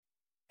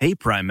Hey,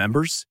 Prime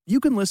members, you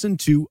can listen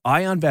to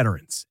Eye on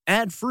Veterans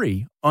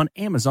ad-free on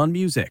Amazon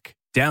Music.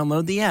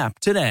 Download the app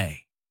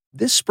today.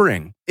 This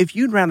spring, if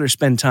you'd rather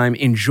spend time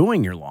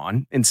enjoying your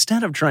lawn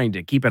instead of trying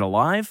to keep it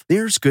alive,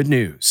 there's good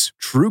news.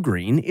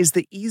 TruGreen is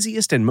the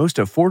easiest and most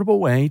affordable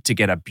way to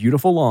get a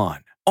beautiful lawn.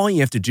 All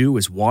you have to do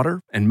is water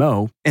and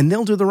mow, and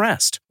they'll do the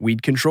rest.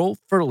 Weed control,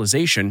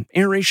 fertilization,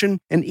 aeration,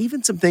 and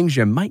even some things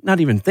you might not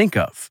even think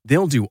of.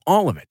 They'll do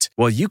all of it,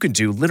 while you can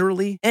do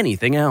literally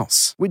anything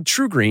else. With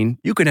TruGreen,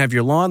 you can have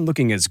your lawn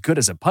looking as good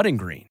as a putting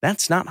green.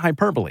 That's not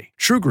hyperbole.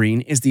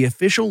 TruGreen is the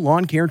official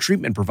lawn care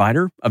treatment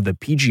provider of the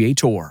PGA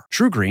Tour.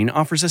 TruGreen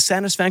offers a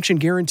satisfaction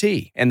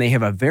guarantee, and they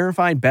have a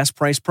verified best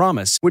price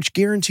promise, which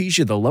guarantees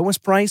you the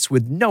lowest price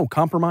with no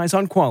compromise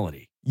on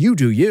quality. You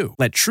do you.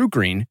 Let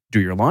TruGreen do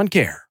your lawn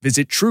care.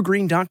 Visit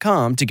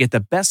TruGreen.com to get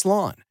the best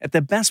lawn at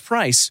the best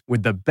price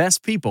with the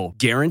best people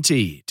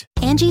guaranteed.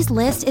 Angie's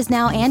List is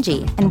now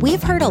Angie, and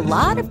we've heard a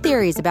lot of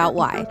theories about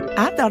why.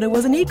 I thought it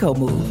was an eco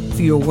move.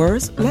 Fewer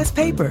words, less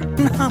paper.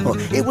 No,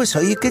 it was so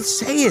you could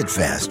say it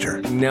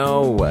faster.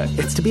 No,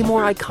 it's to be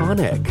more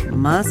iconic.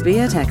 Must be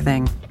a tech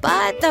thing.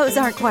 But those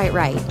aren't quite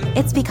right.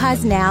 It's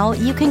because now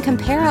you can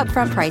compare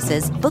upfront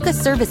prices, book a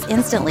service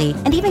instantly,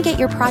 and even get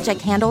your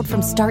project handled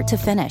from start to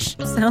finish.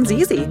 Sounds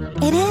easy.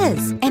 It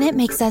is, and it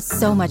makes us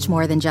so much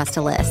more than just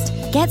a list.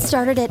 Get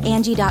started at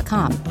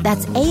Angie.com.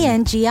 That's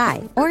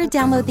ANGI, or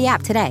download the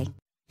app today.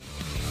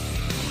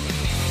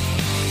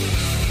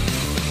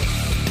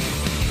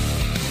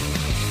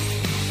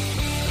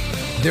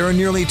 There are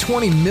nearly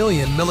 20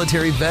 million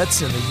military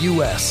vets in the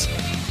U.S.,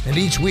 and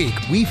each week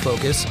we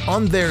focus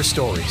on their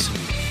stories.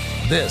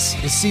 This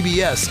is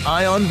CBS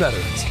Eye on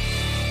Veterans.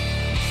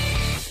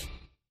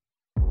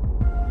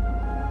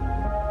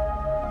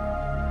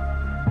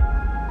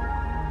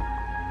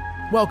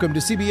 Welcome to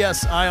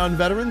CBS Eye on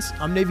Veterans.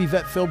 I'm Navy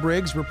vet Phil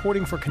Briggs,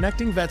 reporting for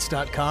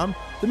ConnectingVets.com,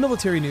 the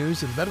military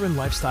news and veteran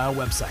lifestyle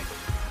website.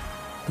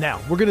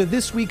 Now, we're going to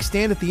this week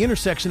stand at the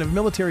intersection of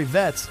military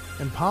vets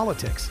and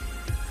politics.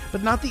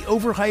 But not the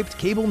overhyped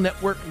cable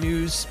network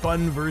news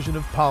spun version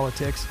of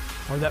politics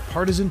or that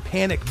partisan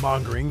panic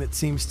mongering that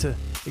seems to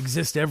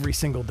exist every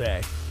single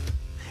day.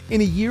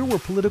 In a year where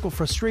political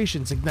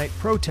frustrations ignite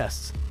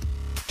protests,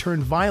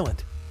 turn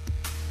violent,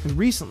 and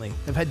recently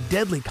have had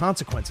deadly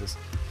consequences,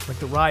 like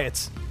the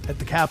riots at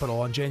the Capitol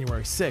on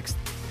January 6th,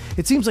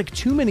 it seems like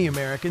too many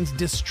Americans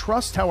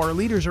distrust how our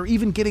leaders are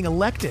even getting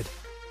elected.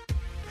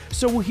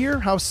 So we'll hear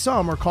how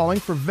some are calling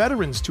for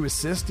veterans to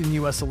assist in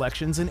U.S.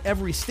 elections in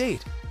every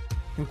state,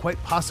 and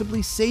quite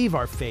possibly save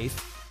our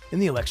faith in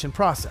the election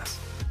process.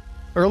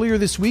 Earlier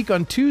this week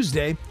on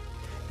Tuesday,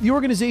 the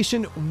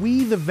organization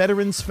We the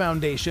Veterans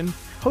Foundation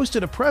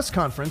hosted a press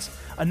conference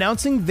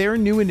announcing their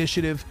new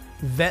initiative,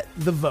 Vet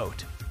the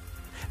Vote.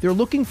 They're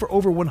looking for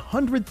over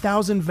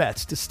 100,000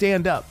 vets to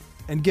stand up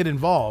and get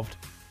involved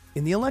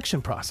in the election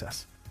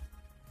process.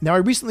 Now, I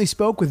recently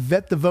spoke with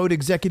Vet the Vote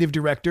Executive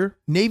Director,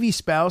 Navy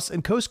spouse,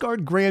 and Coast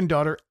Guard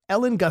granddaughter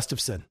Ellen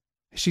Gustafson.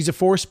 She's a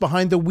force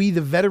behind the We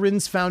the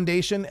Veterans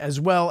Foundation, as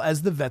well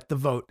as the Vet the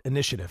Vote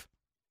initiative.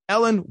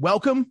 Ellen,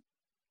 welcome.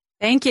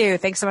 Thank you.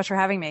 Thanks so much for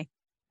having me.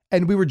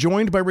 And we were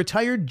joined by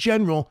retired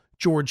General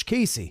George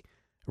Casey,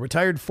 a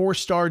retired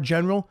 4-star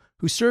general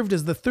who served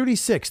as the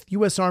 36th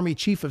U.S. Army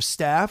Chief of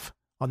Staff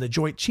on the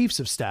Joint Chiefs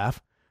of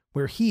Staff,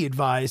 where he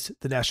advised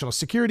the National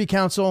Security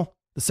Council,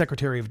 the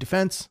Secretary of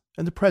Defense,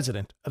 and the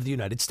President of the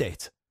United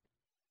States.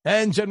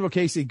 And General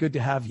Casey, good to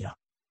have you.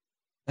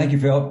 Thank you,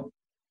 Phil.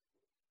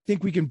 I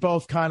think we can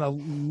both kind of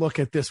look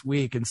at this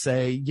week and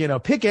say,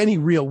 pick any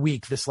real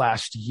week this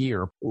last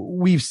year.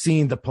 We've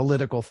seen the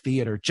political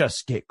theater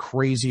just get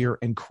crazier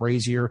and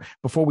crazier.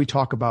 Before we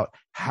talk about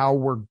how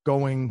we're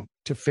going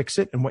to fix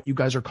it and what you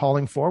guys are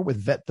calling for with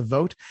Vet the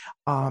Vote,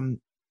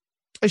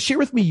 share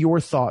with me your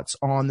thoughts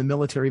on the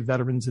military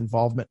veterans'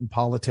 involvement in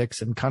politics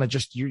and kind of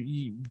just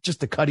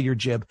the cut of your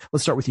jib.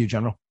 Let's start with you,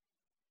 General.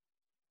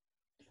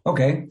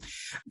 Okay.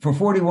 For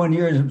 41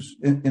 years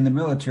in the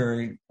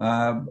military,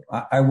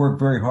 I worked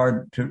very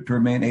hard to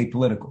remain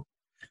apolitical.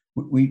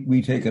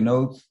 We take an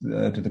oath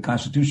to the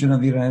Constitution of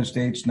the United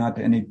States, not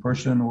to any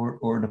person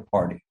or to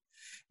party.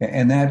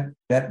 And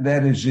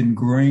that is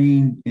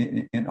ingrained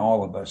in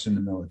all of us in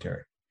the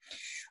military.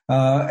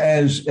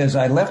 As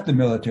I left the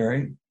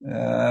military,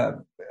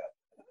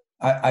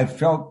 I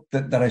felt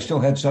that I still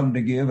had something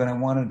to give and I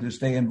wanted to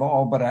stay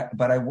involved,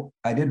 but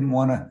I didn't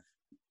want to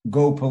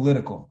go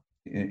political,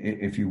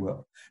 if you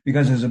will,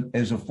 because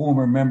as a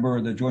former member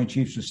of the Joint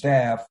Chiefs of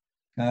Staff,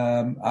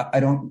 I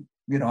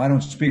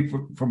don't speak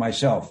for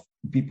myself.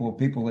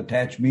 People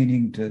attach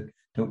meaning to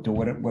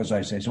what it was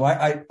I say. So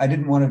I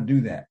didn't want to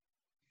do that.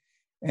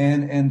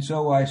 And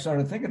so I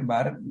started thinking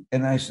about it,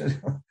 and I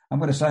said, I'm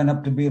going to sign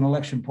up to be an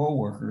election poll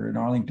worker in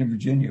Arlington,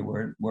 Virginia,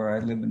 where I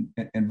live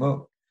and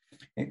vote.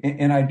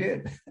 And I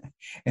did.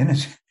 And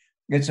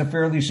it's a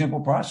fairly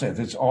simple process.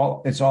 It's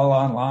all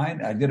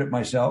online. I did it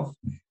myself.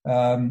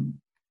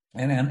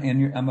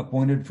 And I'm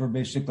appointed for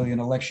basically an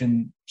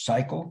election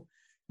cycle.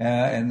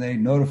 And they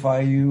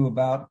notify you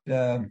about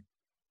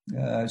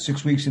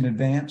 6 weeks in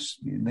advance.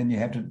 And then you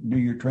have to do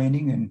your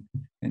training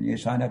and you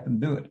sign up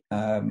and do it.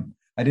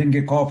 I didn't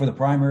get called for the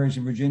primaries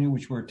in Virginia,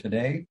 which were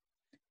today.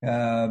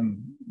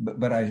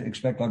 But I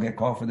expect I'll get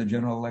called for the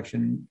general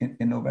election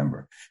in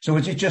November. So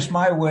it's just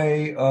my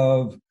way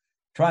of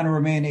trying to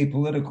remain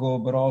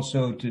apolitical, but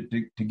also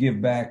to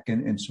give back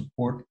and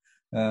support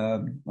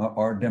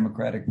our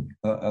democratic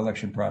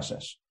election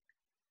process.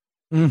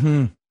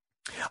 Mm-hmm.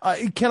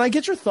 Can I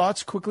get your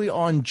thoughts quickly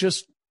on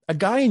just a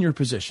guy in your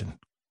position?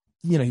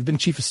 You know, you've been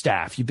chief of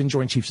staff, you've been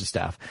joint chiefs of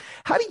staff.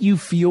 How do you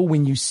feel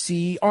when you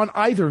see on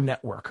either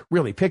network,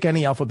 really pick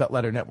any alphabet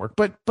letter network,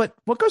 but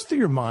what goes through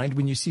your mind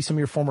when you see some of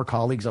your former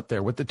colleagues up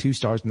there with the 2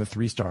 stars and the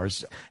 3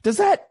 stars? Does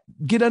that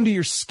get under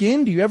your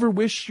skin? Do you ever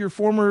wish your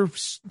former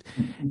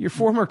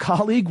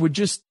colleague would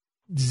just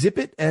zip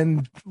it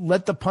and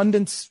let the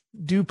pundits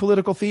do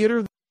political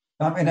theater?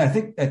 And I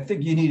think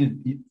you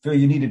need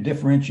to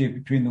differentiate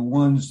between the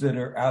ones that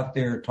are out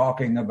there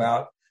talking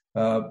about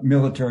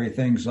military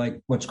things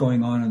like what's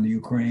going on in the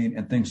Ukraine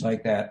and things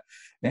like that,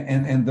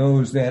 and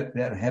those that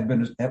have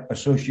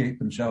associate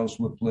themselves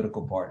with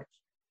political parties.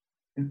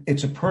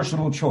 It's a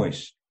personal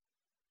choice,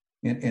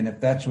 and if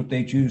that's what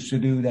they choose to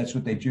do, that's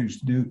what they choose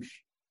to do.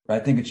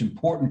 But I think it's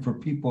important for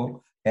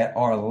people at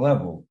our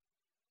level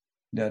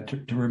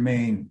to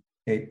remain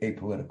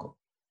apolitical.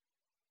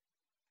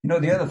 You know,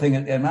 the other thing,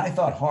 and I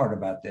thought hard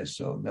about this,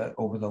 so that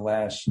over the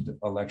last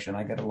election,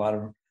 I got a lot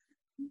of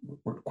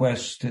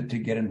requests to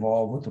get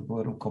involved with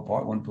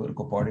one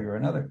political party or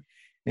another,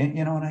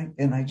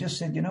 and I just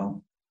said,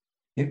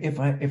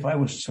 if I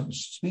was to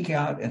speak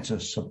out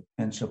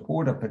and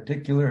support a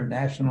particular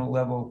national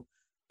level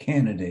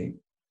candidate,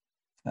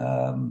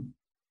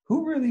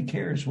 who really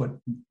cares what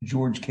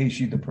George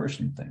Casey the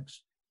person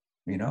thinks,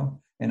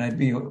 And I'd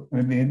be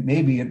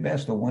maybe at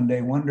best a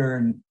one-day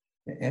wonder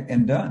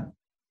and done.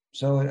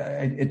 So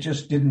it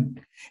just didn't,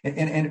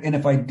 and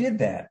if I did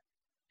that,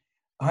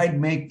 I'd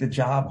make the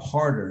job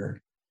harder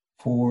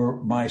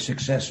for my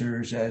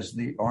successors as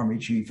the Army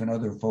chief and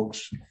other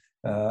folks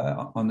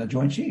on the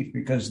Joint Chief,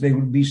 because they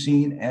would be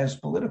seen as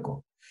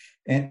political.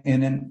 And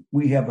then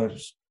we have a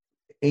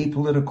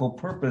apolitical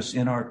purpose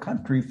in our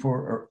country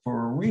for a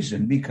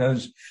reason,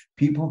 because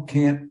people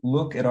can't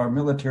look at our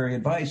military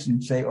advice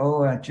and say,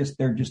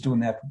 they're just doing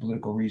that for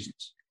political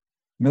reasons.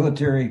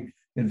 Military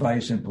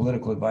advice and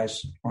political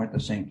advice aren't the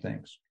same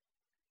things.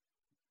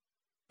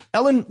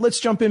 Ellen, let's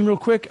jump in real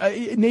quick.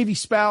 Navy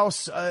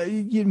spouse,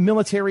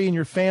 military in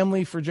your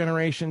family for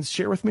generations.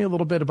 Share with me a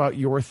little bit about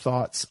your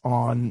thoughts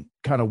on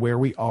kind of where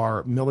we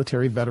are,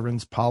 military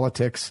veterans,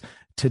 politics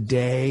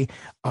today.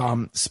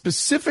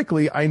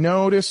 Specifically, I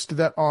noticed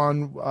that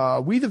on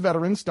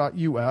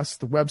wetheveterans.us,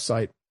 the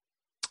website,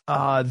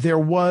 there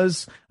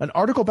was an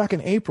article back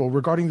in April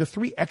regarding the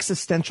 3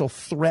 existential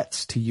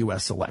threats to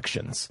U.S.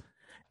 elections.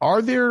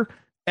 Are there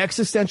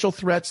existential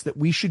threats that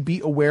we should be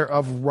aware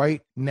of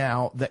right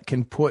now that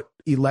can put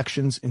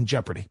elections in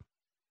jeopardy?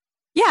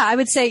 Yeah, I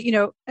would say,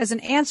 as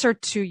an answer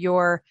to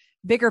your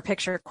bigger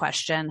picture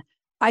question,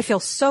 I feel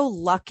so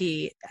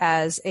lucky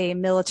as a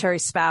military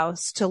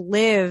spouse to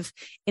live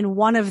in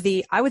one of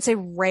the, I would say,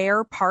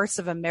 rare parts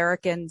of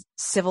American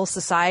civil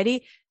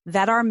society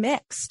that are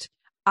mixed.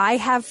 I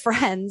have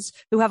friends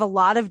who have a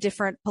lot of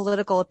different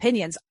political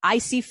opinions. I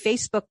see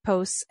Facebook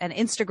posts and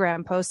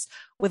Instagram posts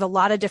with a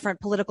lot of different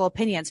political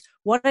opinions.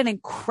 What an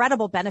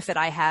incredible benefit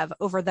I have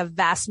over the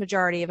vast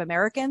majority of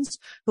Americans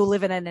who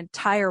live in an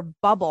entire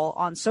bubble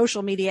on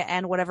social media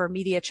and whatever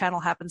media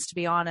channel happens to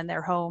be on in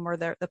their home or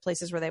the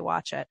places where they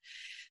watch it.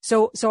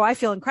 So I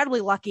feel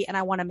incredibly lucky, and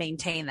I want to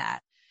maintain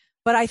that.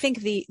 But I think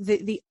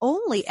the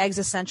only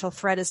existential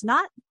threat is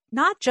not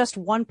just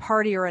one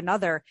party or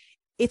another.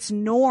 It's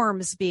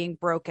norms being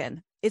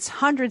broken. It's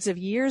hundreds of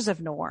years of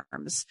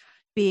norms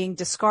being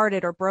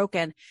discarded or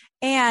broken.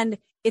 And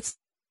it's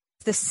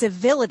the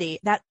civility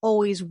that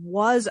always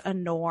was a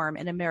norm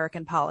in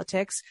American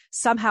politics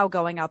somehow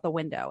going out the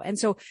window. And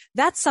so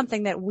that's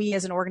something that we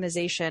as an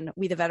organization,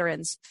 we the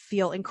veterans,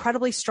 feel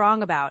incredibly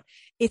strong about.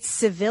 It's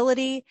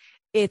civility.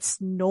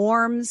 It's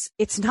norms.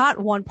 It's not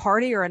one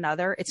party or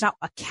another. It's not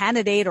a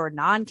candidate or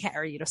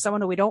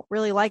someone who we don't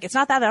really like. It's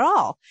not that at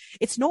all.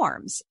 It's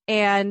norms.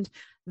 And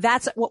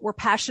that's what we're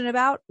passionate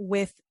about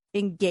with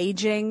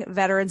engaging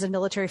veterans and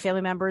military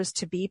family members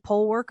to be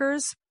poll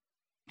workers.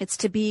 It's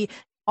to be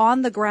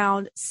on the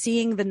ground,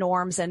 seeing the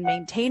norms and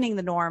maintaining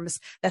the norms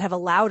that have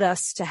allowed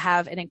us to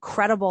have an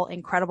incredible,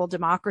 incredible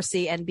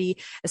democracy and be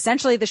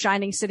essentially the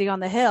shining city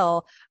on the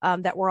hill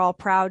that we're all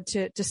proud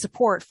to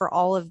support for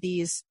all of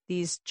these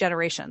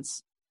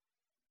generations.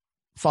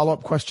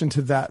 Follow-up question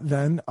to that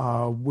then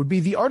would be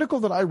the article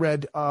that I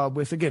read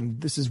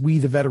this is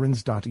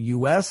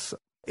wetheveterans.us.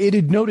 It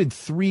had noted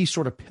 3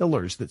 sort of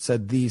pillars that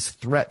said these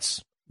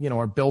threats,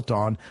 are built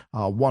on.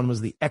 One was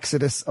the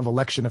exodus of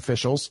election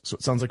officials. So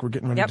it sounds like we're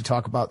getting ready to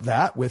talk about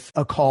that, with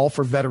a call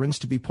for veterans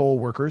to be poll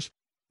workers,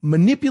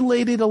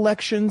 manipulated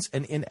elections,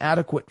 and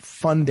inadequate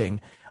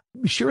funding.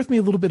 Share with me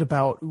a little bit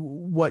about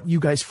what you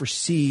guys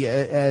foresee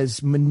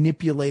as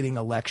manipulating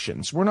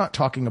elections. We're not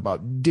talking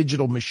about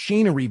digital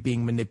machinery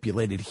being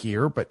manipulated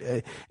here, but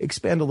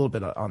expand a little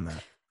bit on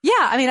that. Yeah.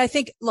 I mean, I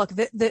think, look,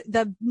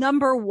 the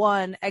number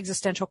one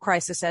existential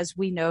crisis, as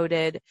we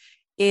noted,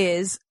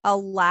 is a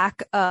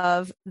lack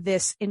of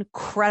this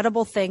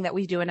incredible thing that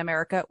we do in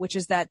America, which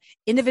is that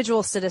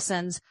individual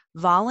citizens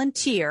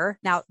volunteer.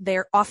 Now,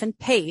 they're often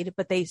paid,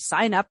 but they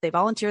sign up, they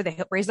volunteer,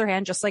 they raise their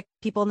hand, just like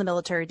people in the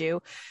military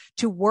do,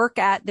 to work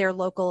at their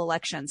local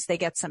elections. They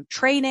get some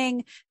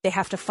training. They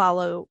have to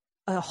follow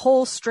a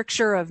whole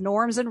stricture of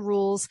norms and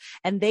rules,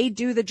 and they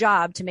do the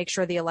job to make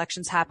sure the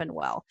elections happen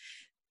well.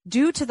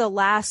 Due to the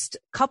last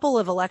couple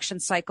of election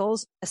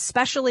cycles,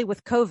 especially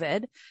with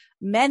COVID,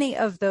 many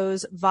of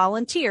those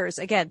volunteers,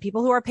 again,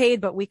 people who are paid,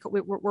 but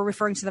we're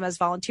referring to them as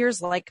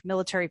volunteers, like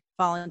military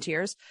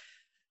volunteers,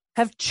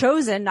 have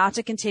chosen not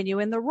to continue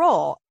in the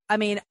role. I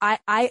mean,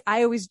 I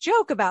always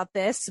joke about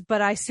this,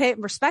 but I say it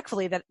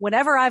respectfully that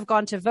whenever I've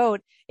gone to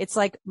vote, it's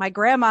like my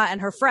grandma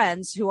and her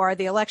friends who are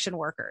the election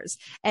workers.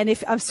 And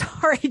I'm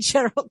sorry,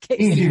 General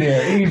Casey. Easy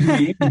there,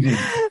 easy.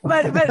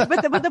 but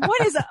the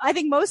point is, I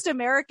think most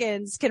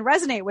Americans can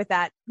resonate with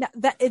that. Now,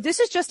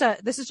 this is just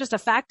a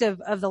fact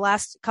of the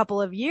last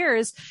couple of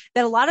years,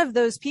 that a lot of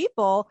those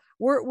people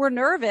were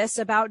nervous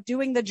about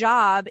doing the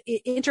job,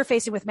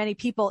 interfacing with many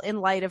people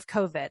in light of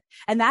COVID.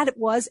 And that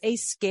was a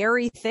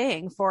scary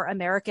thing for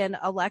American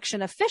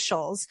election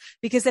officials,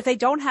 because if they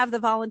don't have the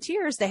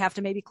volunteers, they have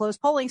to maybe close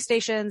polling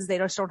stations. They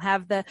just don't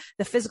have the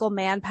physical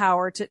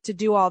manpower to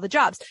do all the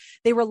jobs.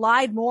 They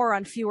relied more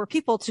on fewer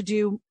people to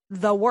do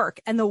the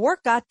work, and the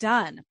work got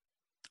done.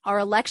 Our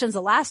elections,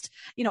 the last,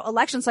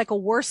 election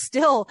cycle, were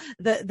still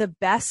the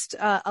best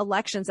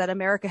elections that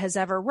America has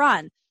ever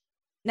run.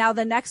 Now,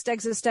 the next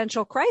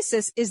existential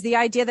crisis is the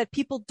idea that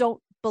people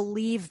don't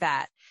believe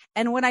that.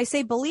 And when I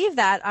say believe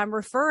that, I'm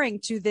referring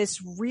to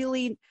this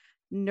really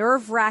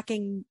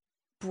nerve-wracking,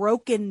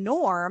 broken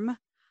norm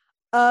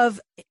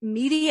of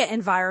media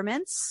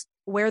environments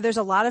where there's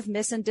a lot of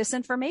mis and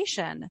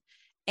disinformation.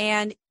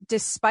 And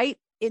despite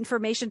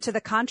information to the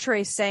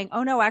contrary saying,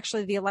 oh no,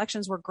 actually the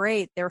elections were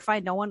great, they were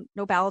fine,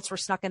 no ballots were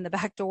snuck in the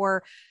back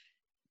door,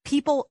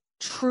 people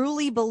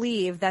truly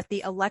believe that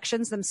the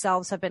elections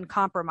themselves have been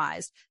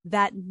compromised.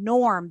 That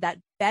norm, that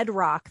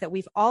bedrock that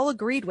we've all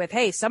agreed with,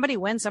 hey, somebody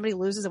wins, somebody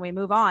loses, and we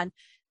move on,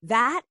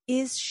 that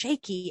is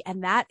shaky,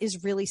 and that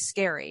is really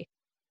scary.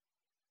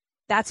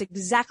 That's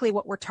exactly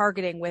what we're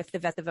targeting with the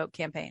Vet the Vote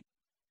campaign.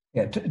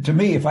 Yeah, to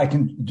me, if I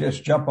can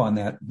just jump on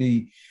that,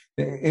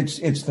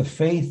 it's the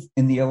faith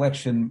in the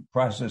election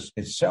process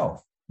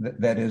itself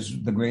that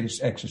is the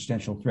greatest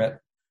existential threat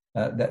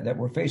that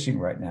we're facing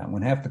right now.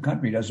 When half the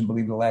country doesn't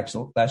believe the last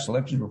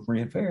elections were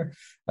free and fair,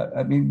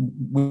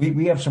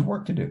 we have some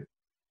work to do.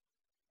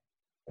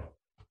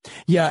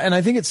 Yeah, and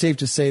I think it's safe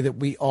to say that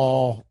we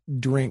all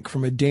drink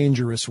from a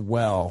dangerous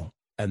well,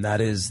 and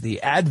that is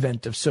the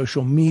advent of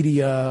social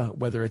media,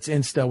 whether it's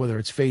Insta, whether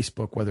it's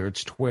Facebook, whether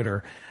it's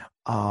Twitter,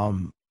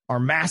 our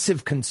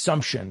massive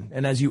consumption.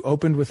 And as you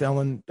opened with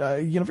Ellen,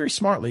 very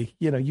smartly,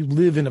 you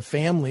live in a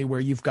family where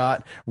you've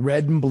got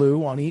red and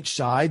blue on each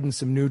side and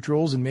some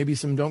neutrals and maybe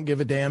some don't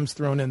give a dams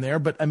thrown in there.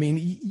 But I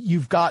mean,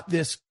 you've got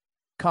this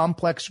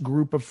complex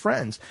group of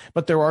friends,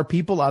 but there are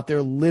people out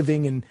there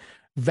living in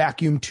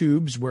vacuum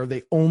tubes where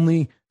they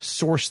only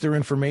source their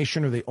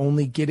information, or they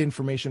only get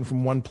information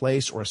from one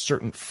place or a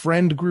certain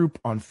friend group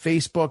on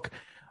Facebook.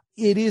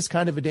 It is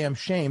kind of a damn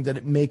shame that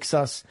it makes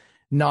us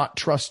not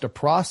trust a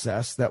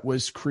process that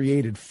was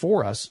created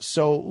for us.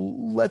 So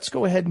let's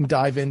go ahead and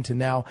dive into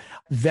now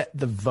Vet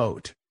the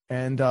Vote.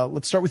 And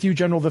let's start with you,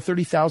 General, the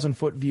 30,000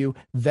 foot view,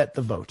 Vet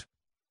the Vote.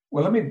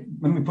 Well, let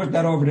me put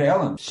that over to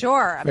Ellen.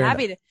 Sure. I'm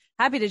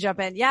happy to jump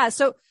in. Yeah.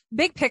 So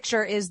big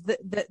picture is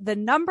the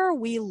number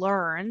we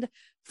learned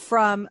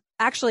from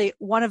actually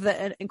one of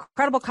the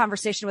incredible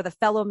conversation with a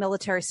fellow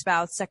military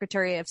spouse,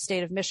 Secretary of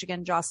State of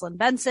Michigan, Jocelyn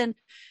Benson.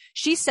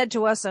 She said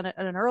to us on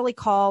an early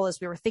call as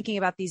we were thinking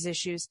about these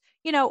issues,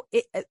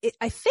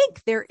 I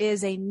think there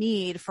is a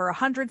need for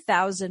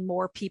 100,000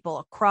 more people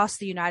across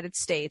the United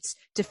States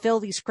to fill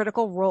these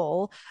critical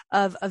role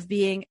of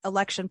being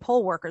election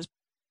poll workers.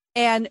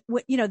 And,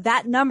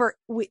 that number,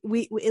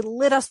 it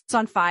lit us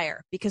on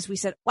fire because we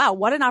said, wow,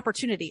 what an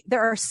opportunity.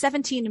 There are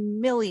 17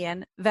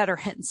 million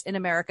veterans in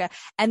America,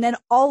 and then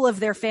all of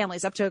their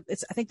families up to,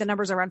 I think the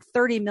number's around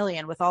 30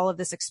 million, with all of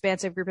this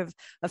expansive group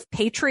of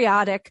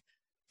patriotic,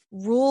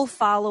 rule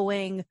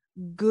following,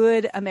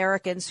 good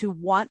Americans who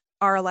want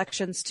our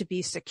elections to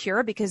be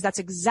secure, because that's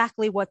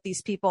exactly what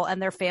these people and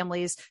their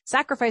families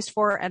sacrificed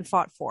for and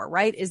fought for,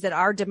 right? Is that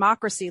our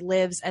democracy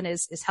lives and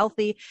is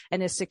healthy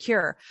and is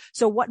secure.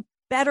 So what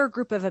better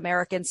group of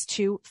Americans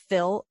to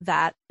fill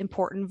that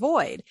important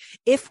void?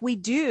 If we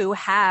do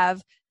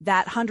have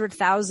that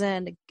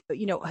 100,000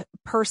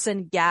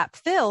 person gap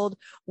filled,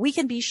 we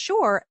can be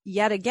sure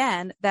yet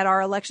again that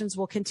our elections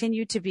will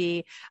continue to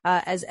be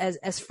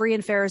as free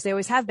and fair as they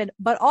always have been,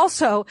 but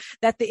also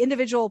that the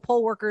individual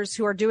poll workers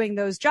who are doing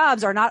those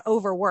jobs are not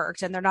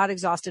overworked and they're not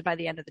exhausted by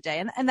the end of the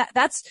day. And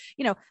that's,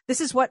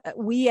 this is what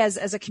we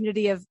as a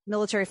community of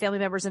military family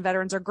members and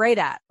veterans are great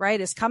at,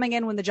 right? Is coming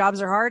in when the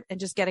jobs are hard and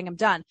just getting them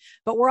done.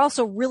 But we're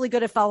also really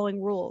good at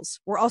following rules.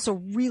 We're also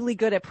really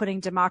good at putting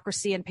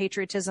democracy and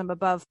patriotism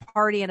above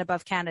party and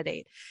above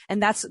candidate.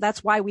 And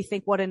that's why we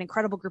think what an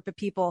incredible group of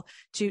people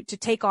to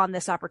take on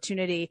this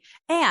opportunity,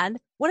 and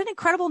what an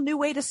incredible new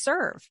way to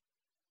serve.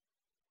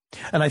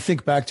 And I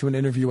think back to an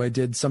interview I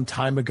did some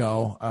time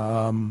ago.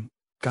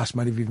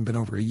 Might have even been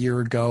over a year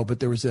ago, but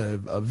there was a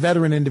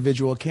veteran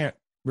individual, can't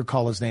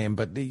recall his name,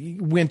 but he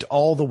went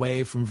all the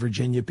way from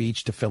Virginia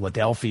Beach to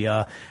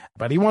Philadelphia,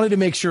 but he wanted to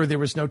make sure there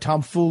was no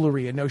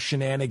tomfoolery and no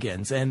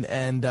shenanigans,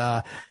 and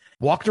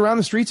walked around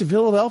the streets of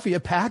Philadelphia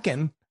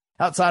packing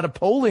outside a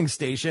polling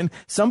station.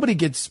 Somebody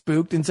gets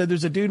spooked and said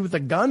there's a dude with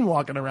a gun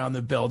walking around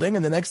the building.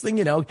 And the next thing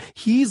you know,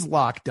 he's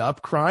locked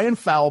up crying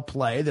foul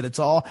play, that it's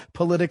all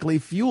politically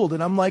fueled.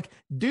 And I'm like,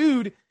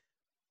 dude,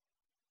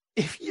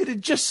 if you'd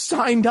have just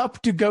signed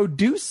up to go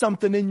do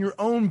something in your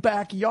own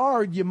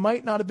backyard, you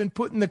might not have been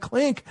put in the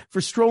clink for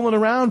strolling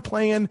around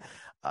playing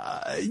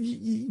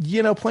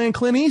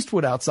Clint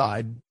Eastwood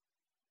outside.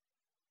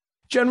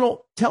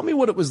 General, tell me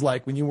what it was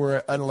like when you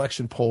were an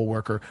election poll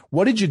worker.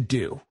 What did you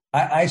do?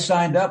 I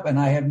signed up and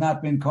I have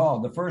not been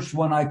called. The first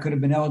one I could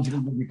have been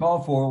eligible to be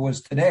called for was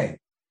today.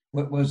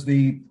 What was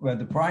the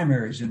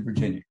primaries in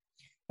Virginia?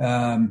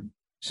 When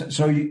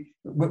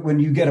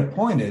you get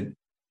appointed,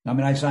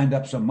 I signed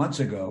up some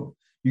months ago.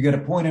 You get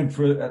appointed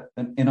for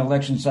an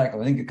election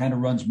cycle. I think it kind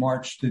of runs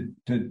March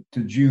to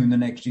June the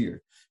next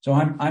year. So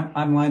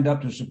I'm lined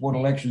up to support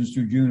elections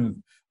through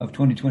June of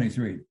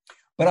 2023.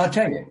 But I'll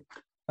tell you,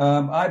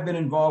 I've been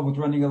involved with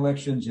running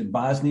elections in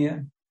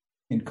Bosnia,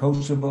 in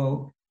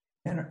Kosovo,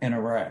 and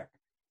Iraq.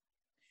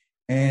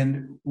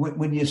 And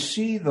when you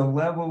see the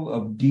level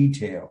of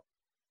detail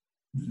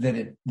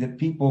that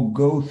people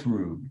go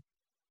through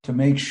to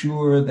make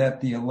sure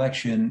that the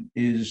election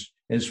is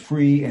as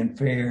free and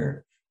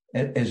fair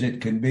as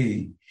it can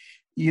be,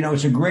 it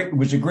was a great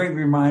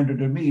reminder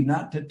to me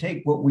not to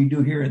take what we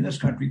do here in this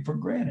country for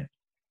granted.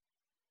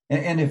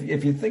 And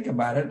if you think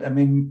about it,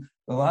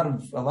 a lot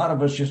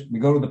of us we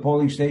go to the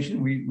polling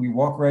station, we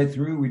walk right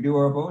through, we do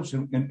our votes,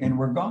 and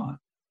we're gone.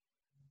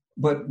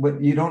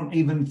 But you don't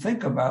even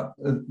think about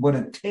what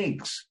it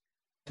takes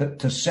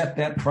to set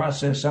that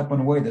process up in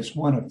a way that's,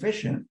 one,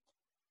 efficient,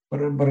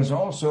 but is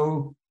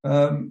also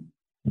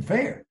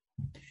fair.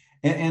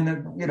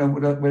 And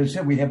what I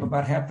said, we have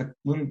about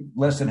little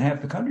less than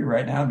half the country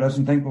right now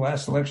doesn't think the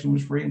last election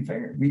was free and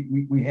fair.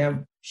 We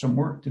have some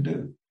work to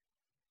do.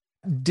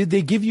 Did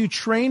they give you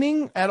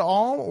training at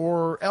all?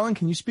 Or Ellen,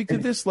 can you speak to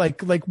this?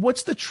 Like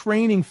what's the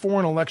training for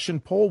an election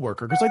poll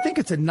worker? Because I think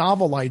it's a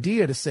novel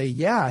idea to say,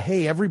 yeah,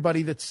 hey,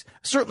 everybody that's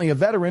certainly a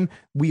veteran,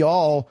 we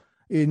all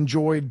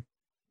enjoyed,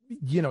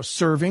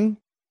 serving.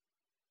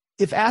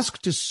 If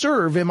asked to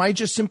serve, am I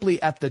just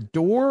simply at the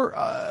door,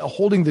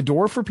 holding the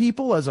door for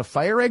people as a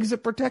fire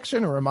exit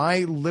protection? Or am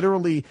I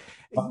literally,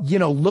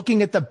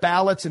 looking at the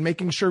ballots and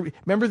making sure,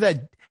 remember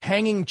that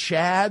hanging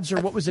chads,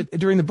 or what was it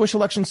during the Bush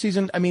election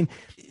season?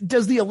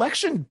 Does the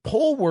election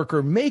poll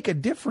worker make a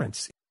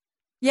difference?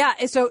 Yeah.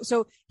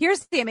 So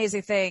here's the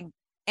amazing thing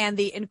and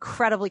the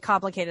incredibly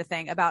complicated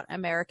thing about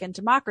American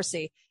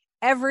democracy.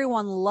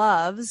 Everyone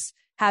loves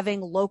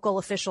having local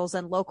officials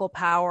and local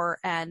power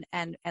and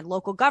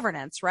local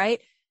governance,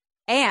 right?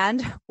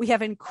 And we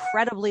have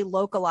incredibly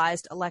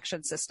localized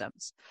election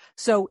systems.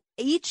 So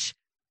each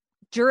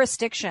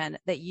jurisdiction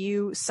that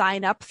you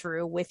sign up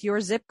through with your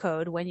zip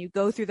code when you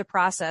go through the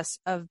process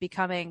of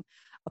becoming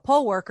a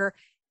poll worker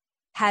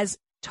has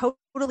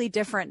totally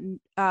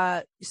different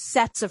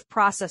sets of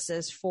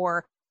processes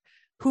for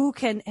who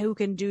can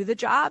do the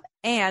job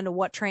and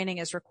what training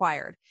is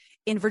required.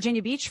 In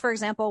Virginia Beach, for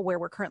example, where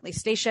we're currently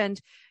stationed,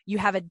 you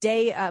have a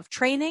day of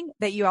training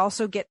that you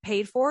also get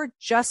paid for,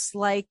 just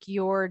like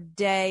your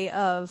day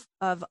of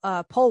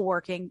poll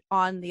working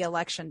on the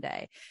election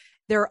day.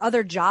 There are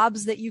other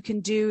jobs that you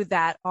can do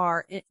that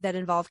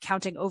involve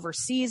counting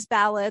overseas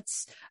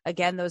ballots.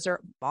 Again, those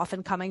are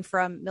often coming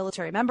from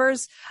military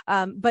members.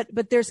 But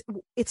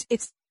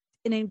it's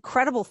an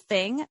incredible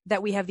thing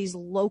that we have these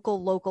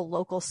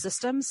local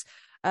systems.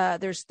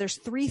 There's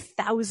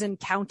 3,000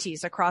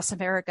 counties across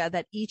America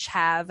that each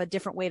have a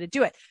different way to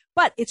do it.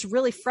 But it's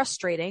really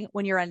frustrating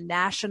when you're a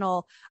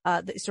national,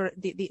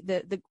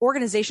 the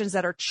organizations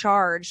that are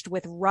charged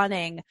with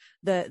running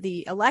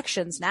the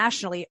elections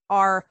nationally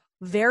are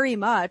very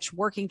much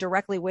working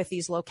directly with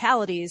these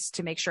localities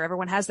to make sure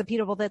everyone has the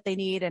people that they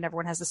need and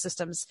everyone has the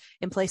systems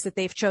in place that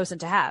they've chosen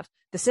to have.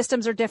 The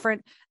systems are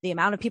different. The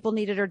amount of people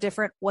needed are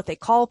different. What they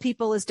call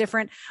people is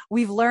different.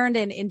 We've learned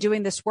in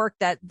doing this work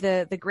that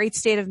the great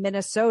state of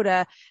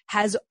Minnesota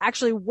has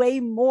actually way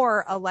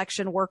more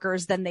election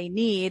workers than they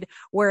need,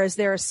 whereas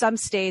there are some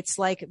states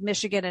like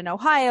Michigan and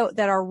Ohio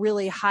that are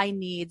really high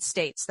need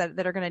states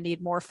that are going to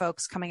need more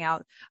folks coming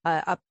out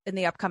up in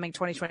the upcoming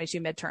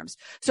 2022 midterms.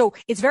 So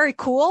it's very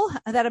cool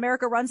that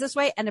America runs this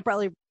way, and it's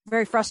probably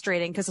very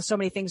frustrating because of so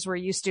many things we're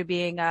used to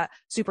being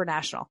super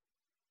national.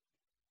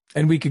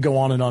 And we could go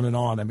on and on and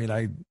on. I mean,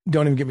 I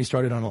don't even get me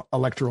started on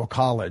electoral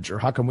college, or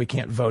how come we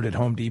can't vote at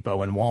Home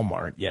Depot and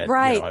Walmart yet?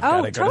 Right. You know, I've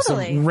got to go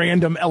totally. to some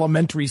random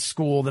elementary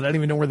school that I don't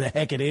even know where the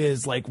heck it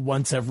is, like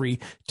once every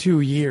 2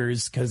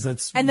 years, because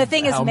that's and the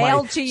thing is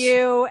mailed to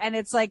you, and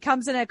it's like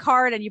comes in a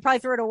card, and you probably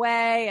threw it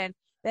away, and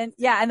then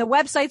and the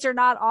websites are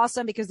not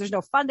awesome because there's no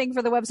funding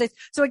for the websites.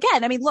 So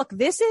again, I mean, look,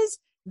 this is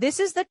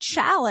the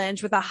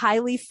challenge with a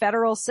highly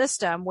federal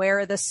system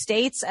where the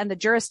states and the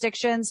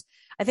jurisdictions,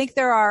 I think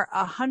there are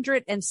over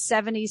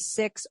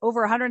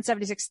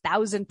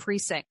 176,000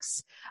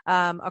 precincts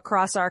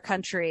across our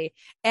country.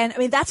 And I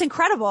mean, that's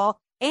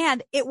incredible.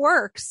 And it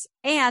works,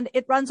 and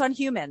it runs on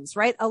humans,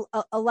 right?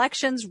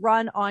 Elections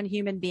run on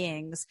human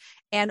beings,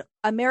 and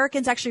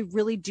Americans actually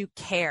really do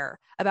care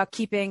about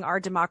keeping our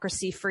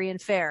democracy free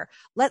and fair.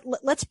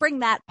 Let's bring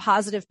that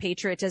positive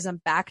patriotism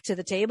back to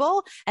the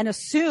table and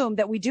assume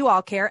that we do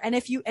all care. And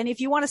if you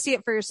want to see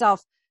it for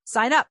yourself,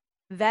 sign up,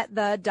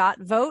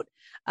 vetThe.vote.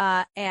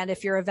 And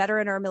if you're a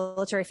veteran or a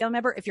military family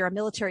member, if you're a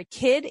military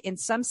kid, in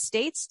some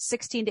states,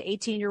 16 to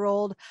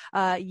 18-year-old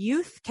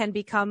youth can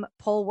become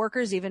poll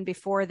workers even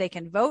before they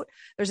can vote.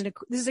 This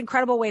is an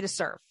incredible way to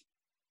serve.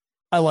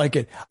 I like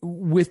it.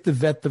 With the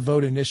Vet the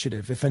Vote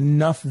initiative, if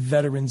enough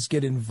veterans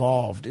get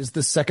involved, is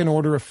the second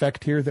order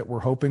effect here that we're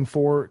hoping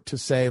for to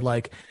say,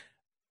 like,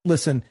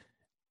 listen,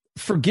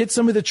 forget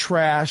some of the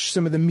trash,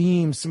 some of the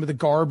memes, some of the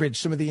garbage,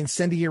 some of the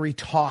incendiary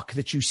talk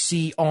that you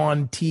see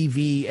on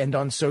TV and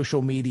on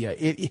social media.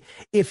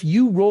 If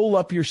you roll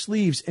up your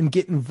sleeves and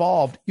get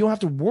involved, you don't have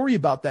to worry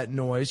about that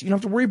noise. You don't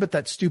have to worry about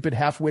that stupid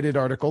half-witted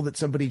article that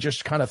somebody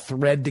just kind of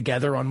thread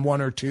together on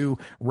one or two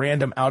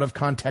random out of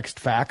context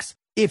facts.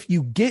 If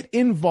you get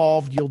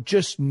involved, you'll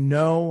just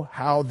know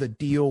how the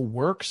deal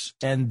works.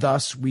 And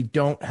thus we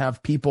don't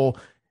have people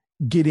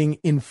getting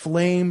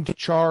inflamed,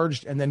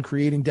 charged, and then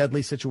creating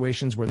deadly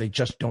situations where they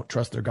just don't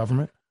trust their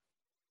government.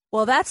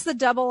 Well, that's the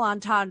double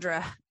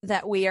entendre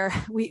that we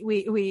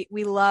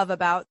love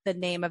about the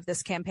name of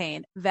this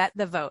campaign, Vet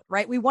the Vote,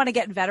 right? We want to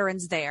get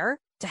veterans there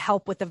to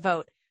help with the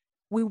vote.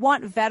 We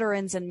want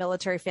veterans and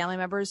military family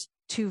members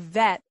to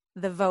vet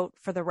the vote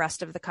for the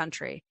rest of the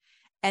country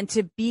and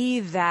to be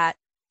that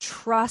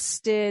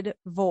trusted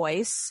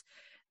voice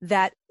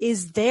that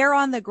is there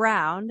on the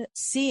ground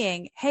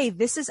seeing, hey,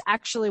 this is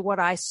actually what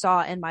I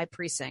saw in my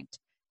precinct.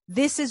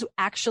 This is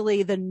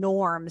actually the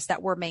norms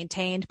that were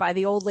maintained by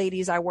the old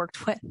ladies I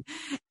worked with.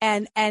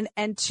 And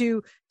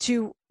to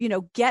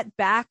get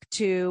back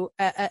to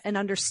an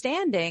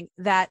understanding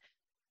that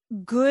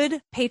good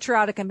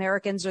patriotic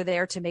Americans are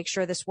there to make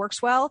sure this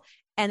works well.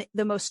 And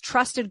the most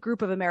trusted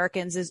group of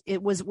Americans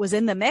was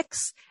in the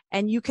mix.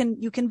 And you can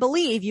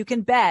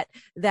bet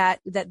that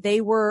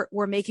they were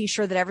making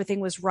sure that everything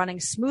was running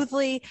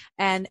smoothly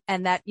and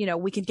that,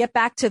 we can get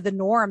back to the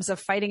norms of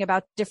fighting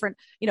about different,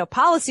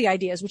 policy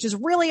ideas, which is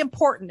really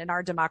important in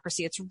our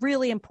democracy. It's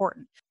really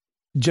important.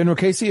 General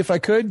Casey, if I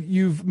could,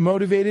 you've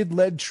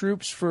led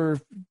troops for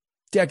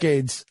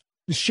decades.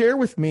 Share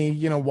with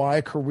me, why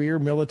a career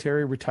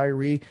military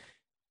retiree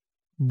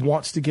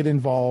wants to get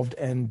involved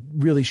and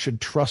really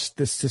should trust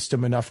this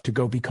system enough to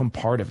go become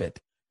part of it.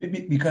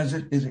 Because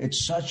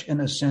it's such an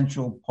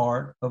essential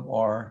part of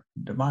our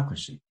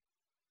democracy.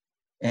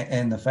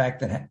 And the fact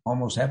that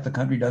almost half the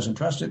country doesn't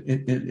trust it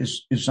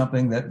is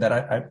something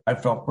that I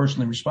felt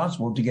personally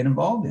responsible to get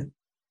involved in.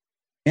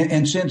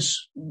 And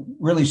since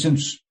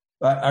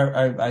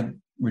I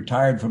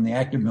retired from the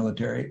active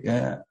military,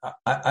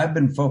 I've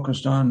been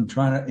focused on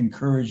trying to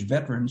encourage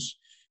veterans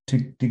to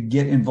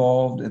get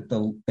involved at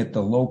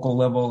the local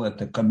level, at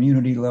the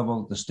community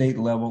level, at the state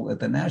level,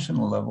 at the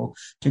national level,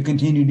 to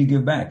continue to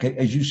give back.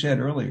 As you said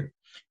earlier,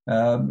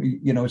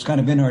 it's kind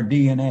of in our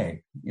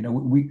DNA.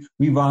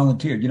 We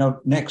volunteered.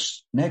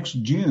 Next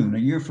June, a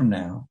year from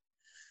now,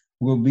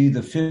 will be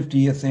the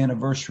 50th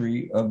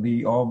anniversary of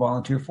the all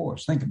volunteer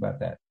force. Think about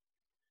that.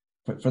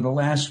 For the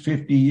last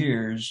 50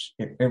 years,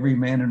 every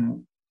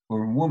man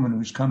or woman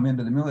who's come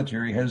into the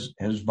military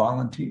has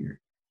volunteered.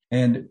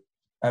 And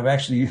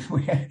we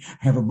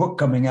have a book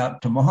coming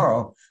out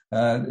tomorrow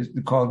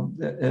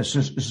called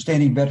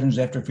Sustaining Veterans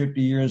After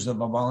 50 Years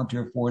of a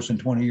Volunteer Force and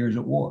 20 Years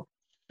at War.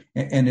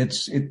 And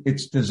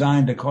it's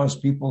designed to cause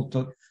people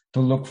to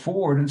look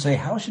forward and say,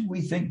 how should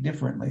we think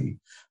differently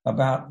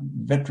about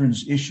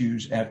veterans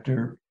issues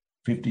after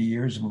 50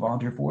 years of a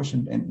volunteer force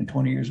and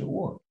 20 years at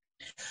war?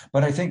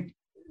 But I think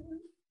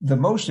the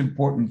most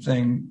important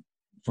thing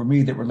for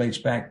me that relates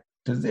back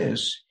to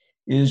this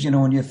is,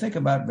 when you think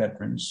about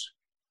veterans,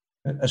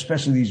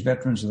 especially these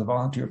veterans of the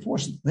volunteer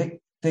force,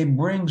 they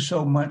bring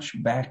so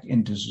much back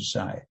into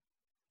society.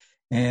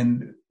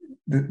 And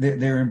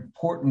they're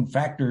important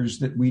factors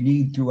that we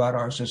need throughout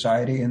our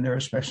society, and they're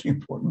especially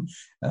important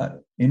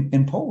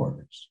in poll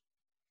workers.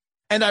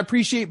 And I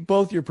appreciate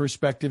both your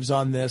perspectives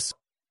on this.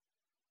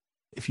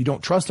 If you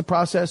don't trust the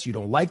process, you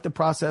don't like the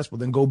process, well,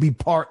 then go be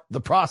part of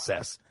the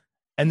process.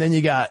 And then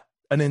you got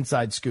an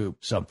inside scoop.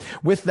 So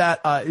with that,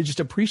 I just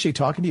appreciate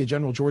talking to you,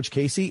 General George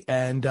Casey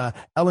and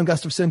Ellen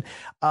Gustafson.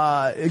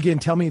 Again,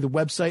 tell me the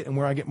website and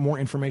where I get more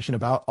information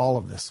about all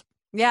of this.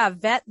 Yeah,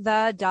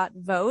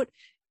 vetthe.vote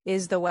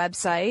is the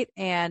website,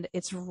 and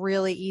it's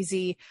really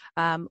easy.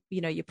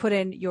 You put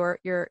in your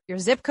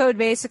zip code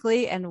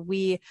basically, and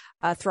we,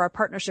 through our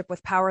partnership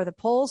with Power the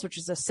Polls, which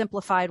is a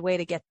simplified way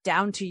to get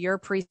down to your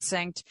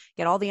precinct,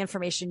 get all the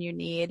information you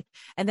need.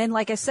 And then,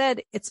 like I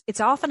said, it's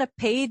often a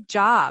paid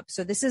job.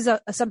 So this is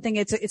something,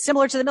 it's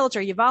similar to the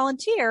military. You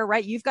volunteer,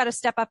 right? You've got to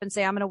step up and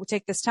say, I'm going to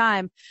take this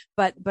time,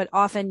 but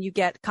often you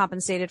get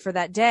compensated for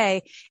that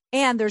day.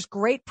 And there's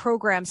great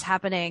programs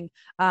happening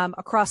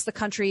across the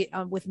country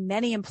with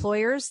many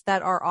employers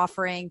that are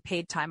offering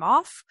paid time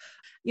off.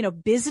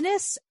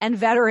 Business and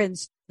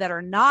veterans that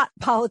are not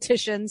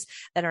politicians,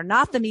 that are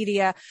not the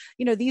media.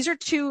 These are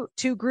two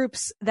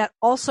groups that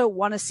also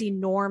want to see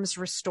norms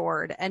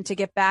restored and to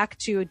get back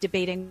to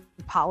debating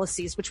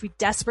policies, which we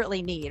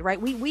desperately need,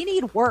 right? We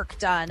need work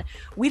done.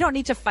 We don't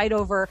need to fight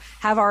over,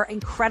 have our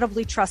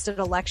incredibly trusted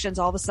elections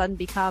all of a sudden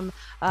become,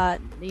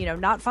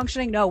 not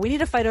functioning. No, we need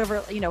to fight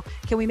over,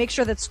 can we make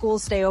sure that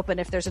schools stay open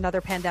if there's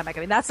another pandemic?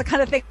 I mean, that's the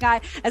kind of thing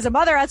as a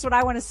mother, that's what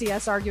I want to see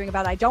us arguing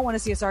about. I don't want to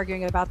see us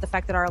arguing about the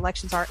fact that our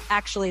elections are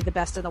actually the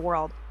best in the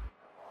world.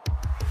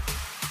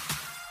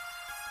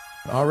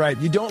 All right.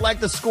 You don't like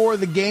the score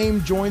of the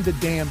game? Join the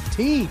damn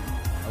team.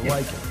 I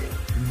like it.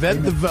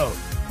 Vet the vote.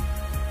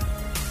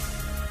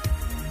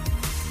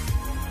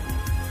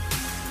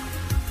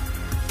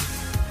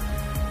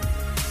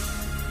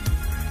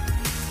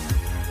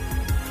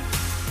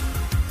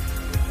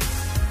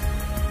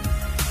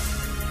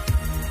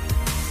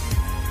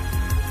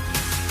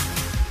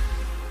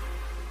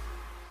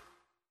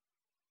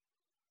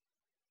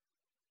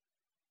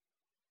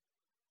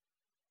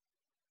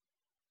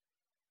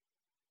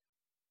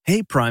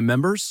 Hey, Prime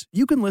members,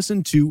 you can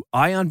listen to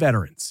Eye on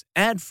Veterans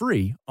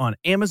ad-free on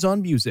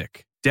Amazon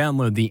Music.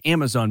 Download the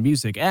Amazon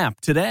Music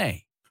app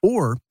today.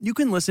 Or you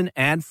can listen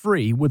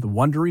ad-free with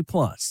Wondery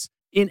Plus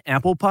in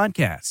Apple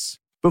Podcasts.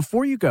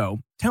 Before you go,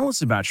 tell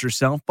us about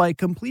yourself by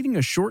completing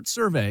a short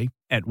survey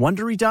at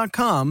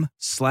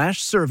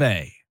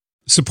Wondery.com/survey.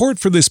 Support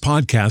for this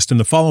podcast and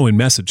the following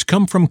message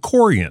come from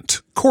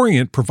Corient.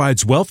 Corient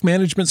provides wealth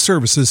management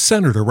services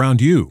centered around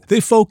you. They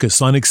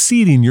focus on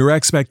exceeding your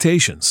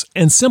expectations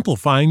and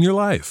simplifying your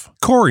life.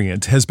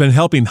 Corient has been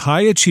helping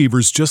high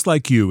achievers just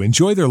like you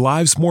enjoy their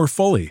lives more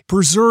fully,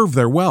 preserve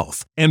their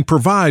wealth, and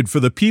provide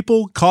for the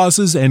people,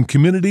 causes, and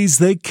communities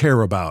they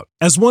care about.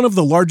 As one of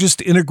the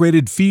largest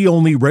integrated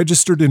fee-only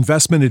registered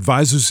investment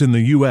advisors in the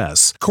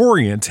U.S.,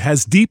 Corient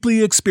has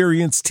deeply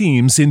experienced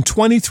teams in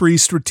 23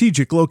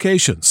 strategic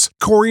locations.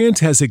 Corient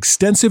has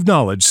extensive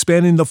knowledge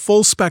spanning the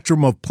full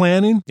spectrum of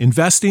planning,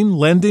 investing,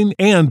 lending,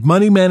 and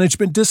money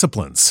management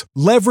disciplines.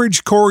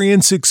 Leverage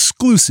Corient's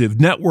exclusive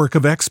network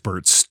of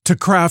experts to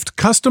craft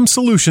custom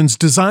solutions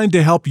designed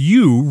to help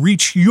you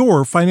reach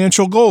your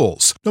financial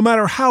goals, no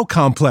matter how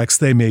complex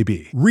they may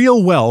be.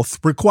 Real wealth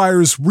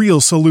requires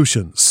real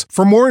solutions.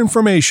 For more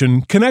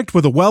information, connect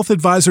with a wealth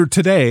advisor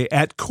today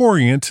at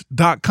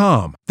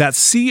Corient.com.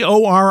 That's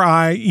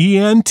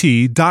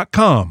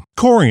Corient.com.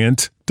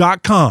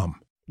 Corient.com.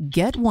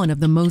 Get one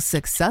of the most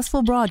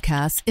successful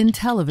broadcasts in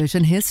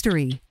television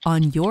history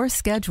on your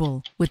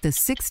schedule with the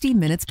 60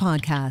 Minutes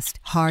Podcast.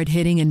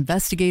 Hard-hitting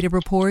investigative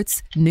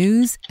reports,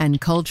 news, and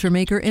culture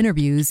maker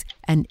interviews,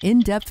 and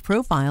in-depth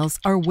profiles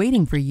are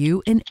waiting for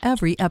you in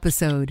every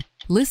episode.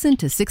 Listen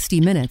to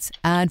 60 Minutes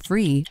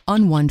ad-free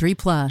on Wondery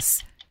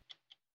Plus